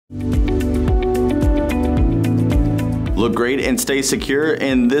Look great and stay secure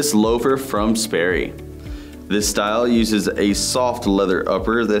in this loafer from Sperry. This style uses a soft leather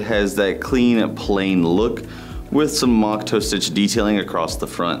upper that has that clean, plain look with some mock toe stitch detailing across the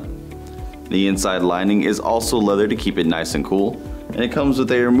front. The inside lining is also leather to keep it nice and cool, and it comes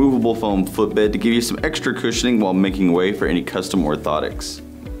with a removable foam footbed to give you some extra cushioning while making way for any custom orthotics.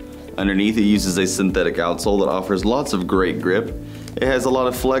 Underneath, it uses a synthetic outsole that offers lots of great grip. It has a lot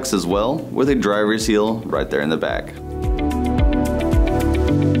of flex as well, with a driver's heel right there in the back.